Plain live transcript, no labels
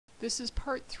This is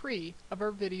part 3 of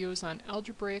our videos on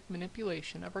algebraic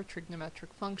manipulation of our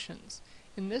trigonometric functions.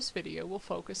 In this video, we'll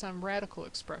focus on radical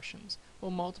expressions. We'll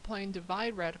multiply and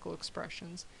divide radical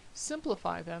expressions,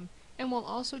 simplify them, and we'll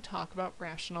also talk about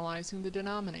rationalizing the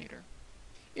denominator.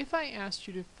 If I asked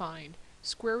you to find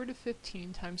square root of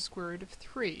 15 times square root of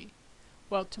 3,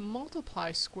 well, to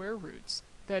multiply square roots,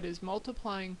 that is,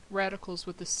 multiplying radicals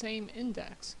with the same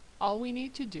index, all we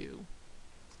need to do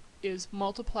is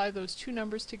multiply those two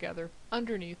numbers together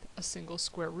underneath a single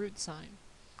square root sign.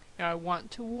 Now I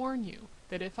want to warn you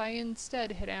that if I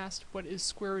instead had asked what is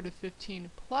square root of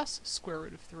 15 plus square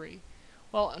root of 3,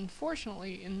 well,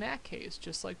 unfortunately in that case,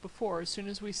 just like before, as soon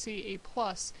as we see a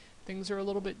plus, things are a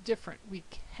little bit different. We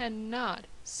cannot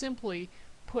simply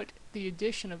put the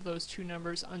addition of those two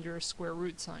numbers under a square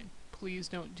root sign. Please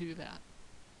don't do that.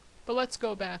 But let's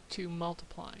go back to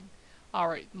multiplying.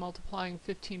 Alright, multiplying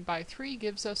 15 by 3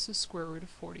 gives us the square root of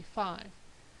 45.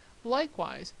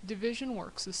 Likewise, division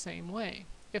works the same way.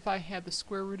 If I had the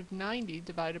square root of 90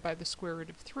 divided by the square root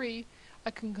of 3,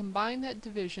 I can combine that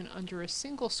division under a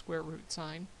single square root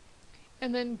sign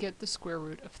and then get the square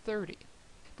root of 30.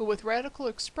 But with radical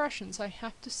expressions, I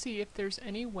have to see if there's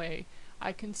any way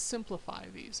I can simplify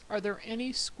these. Are there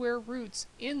any square roots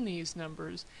in these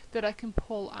numbers that I can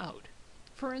pull out?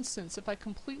 For instance, if I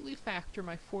completely factor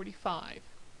my 45,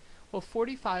 well,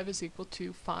 45 is equal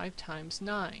to 5 times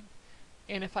 9.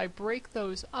 And if I break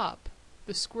those up,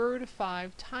 the square root of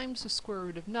 5 times the square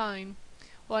root of 9,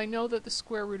 well, I know that the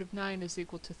square root of 9 is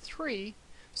equal to 3,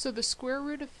 so the square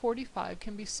root of 45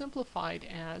 can be simplified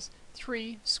as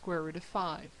 3 square root of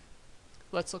 5.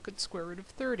 Let's look at square root of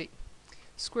 30.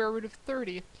 Square root of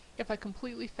 30, if I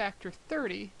completely factor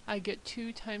 30, I get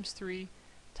 2 times 3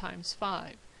 times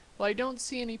 5. Well, I don't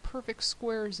see any perfect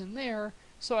squares in there,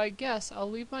 so I guess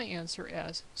I'll leave my answer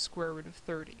as square root of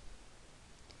 30.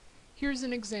 Here's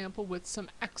an example with some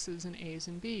x's and a's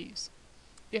and b's.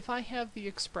 If I have the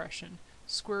expression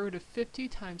square root of 50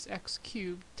 times x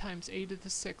cubed times a to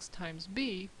the 6 times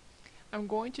b, I'm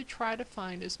going to try to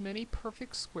find as many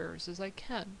perfect squares as I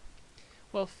can.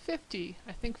 Well, 50,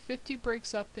 I think 50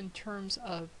 breaks up in terms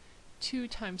of 2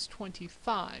 times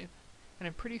 25, and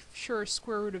I'm pretty sure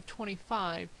square root of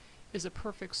 25 is a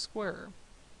perfect square.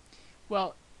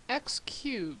 Well, x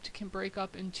cubed can break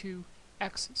up into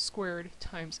x squared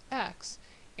times x,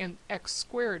 and x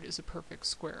squared is a perfect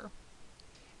square.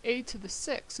 A to the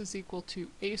 6 is equal to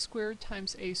a squared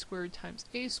times a squared times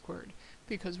a squared,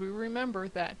 because we remember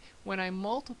that when I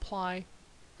multiply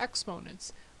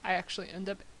exponents, I actually end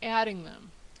up adding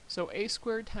them. So a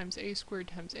squared times a squared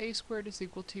times a squared is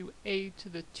equal to a to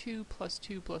the 2 plus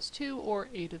 2 plus 2, or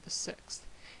a to the 6th.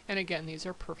 And again, these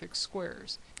are perfect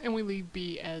squares, and we leave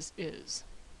b as is.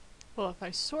 Well, if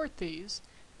I sort these,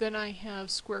 then I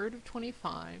have square root of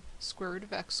 25, square root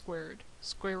of x squared,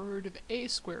 square root of a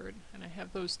squared, and I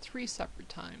have those 3 separate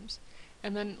times,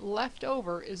 and then left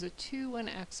over is a 2, an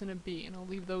x, and a b, and I'll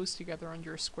leave those together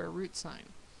under a square root sign.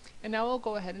 And now I'll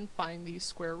go ahead and find these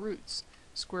square roots.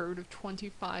 Square root of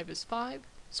 25 is 5,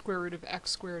 square root of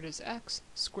x squared is x,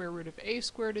 square root of a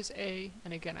squared is a,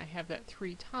 and again I have that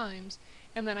 3 times,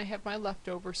 and then I have my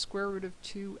leftover square root of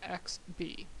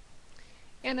 2xb.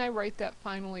 And I write that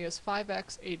finally as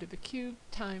 5x a to the cubed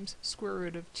times square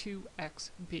root of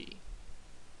 2xb.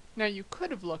 Now you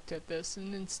could have looked at this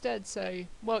and instead say,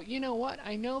 well, you know what,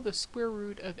 I know the square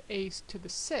root of a to the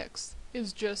 6th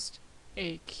is just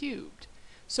a cubed.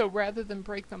 So rather than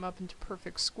break them up into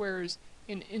perfect squares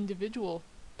in individual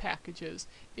packages,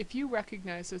 if you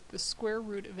recognize that the square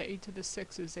root of a to the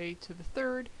 6th is a to the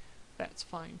 3rd, that's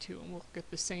fine too, and we'll get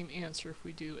the same answer if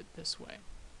we do it this way.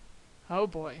 Oh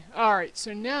boy. Alright,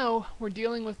 so now we're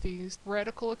dealing with these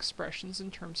radical expressions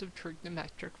in terms of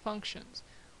trigonometric functions.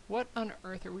 What on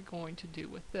earth are we going to do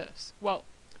with this? Well,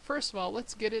 first of all,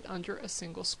 let's get it under a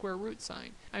single square root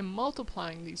sign. I'm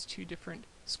multiplying these two different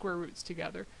square roots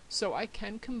together, so I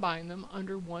can combine them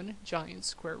under one giant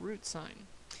square root sign.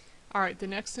 Alright, the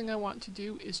next thing I want to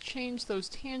do is change those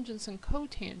tangents and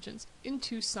cotangents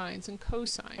into sines and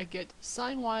cosine. I get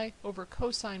sine y over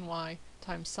cosine y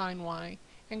times sine y,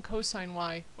 and cosine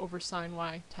y over sine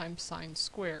y times sine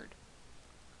squared.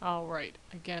 Alright,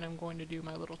 again I'm going to do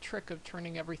my little trick of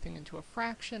turning everything into a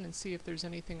fraction and see if there's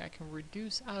anything I can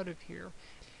reduce out of here.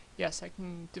 Yes, I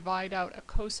can divide out a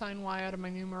cosine y out of my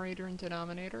numerator and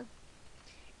denominator,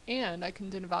 and I can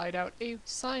divide out a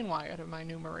sine y out of my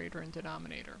numerator and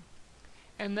denominator.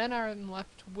 And then I'm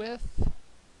left with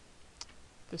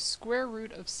the square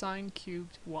root of sine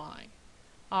cubed y.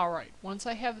 Alright, once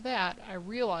I have that, I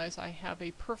realize I have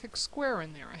a perfect square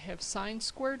in there. I have sine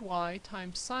squared y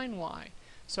times sine y,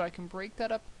 so I can break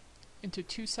that up into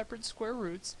two separate square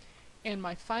roots, and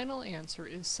my final answer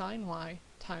is sine y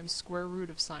times square root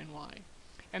of sine y.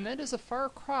 And that is a far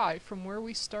cry from where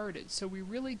we started, so we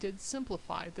really did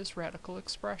simplify this radical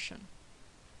expression.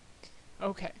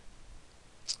 Okay,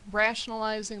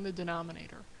 rationalizing the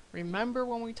denominator. Remember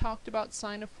when we talked about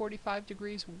sine of 45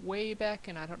 degrees way back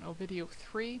in, I don't know, video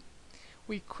 3?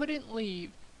 We couldn't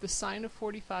leave the sine of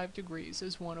 45 degrees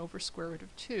as 1 over square root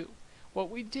of 2. What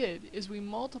we did is we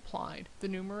multiplied the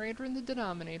numerator and the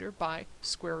denominator by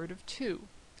square root of 2.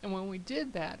 And when we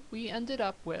did that, we ended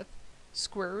up with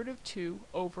square root of 2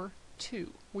 over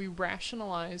 2. We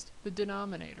rationalized the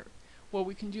denominator. Well,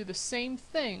 we can do the same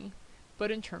thing,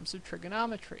 but in terms of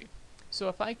trigonometry. So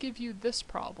if I give you this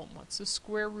problem, what's the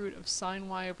square root of sine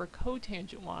y over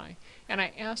cotangent y, and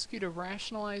I ask you to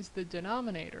rationalize the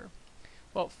denominator,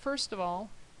 well, first of all,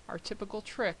 our typical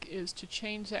trick is to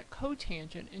change that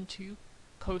cotangent into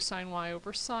cosine y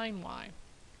over sine y.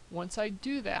 Once I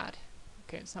do that,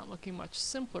 okay, it's not looking much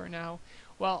simpler now,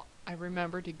 well, I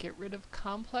remember to get rid of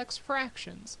complex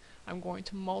fractions, I'm going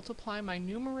to multiply my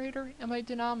numerator and my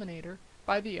denominator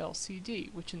by the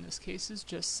LCD, which in this case is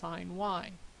just sine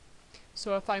y.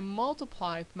 So if I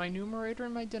multiply my numerator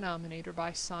and my denominator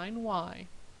by sine y,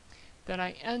 then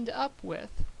I end up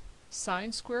with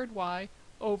sine squared y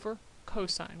over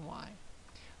cosine y.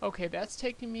 Okay, that's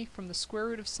taking me from the square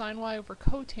root of sine y over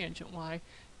cotangent y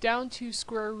down to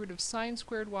square root of sine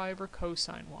squared y over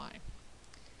cosine y.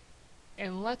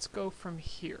 And let's go from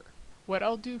here. What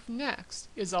I'll do next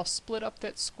is I'll split up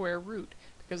that square root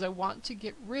because I want to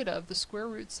get rid of the square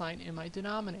root sign in my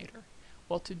denominator.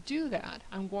 Well, to do that,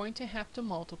 I'm going to have to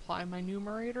multiply my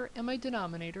numerator and my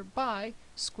denominator by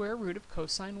square root of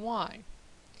cosine y.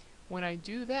 When I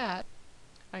do that,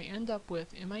 I end up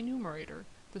with, in my numerator,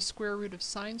 the square root of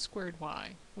sine squared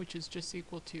y, which is just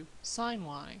equal to sine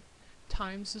y,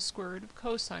 times the square root of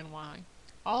cosine y,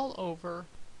 all over,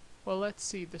 well, let's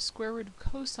see, the square root of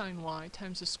cosine y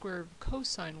times the square root of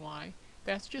cosine y,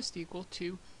 that's just equal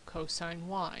to cosine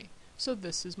y. So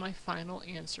this is my final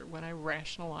answer when I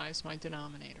rationalize my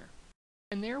denominator.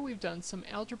 And there we've done some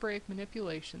algebraic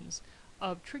manipulations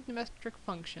of trigonometric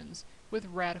functions with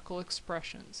radical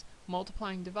expressions,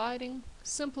 multiplying, dividing,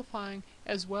 simplifying,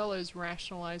 as well as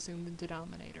rationalizing the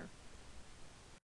denominator.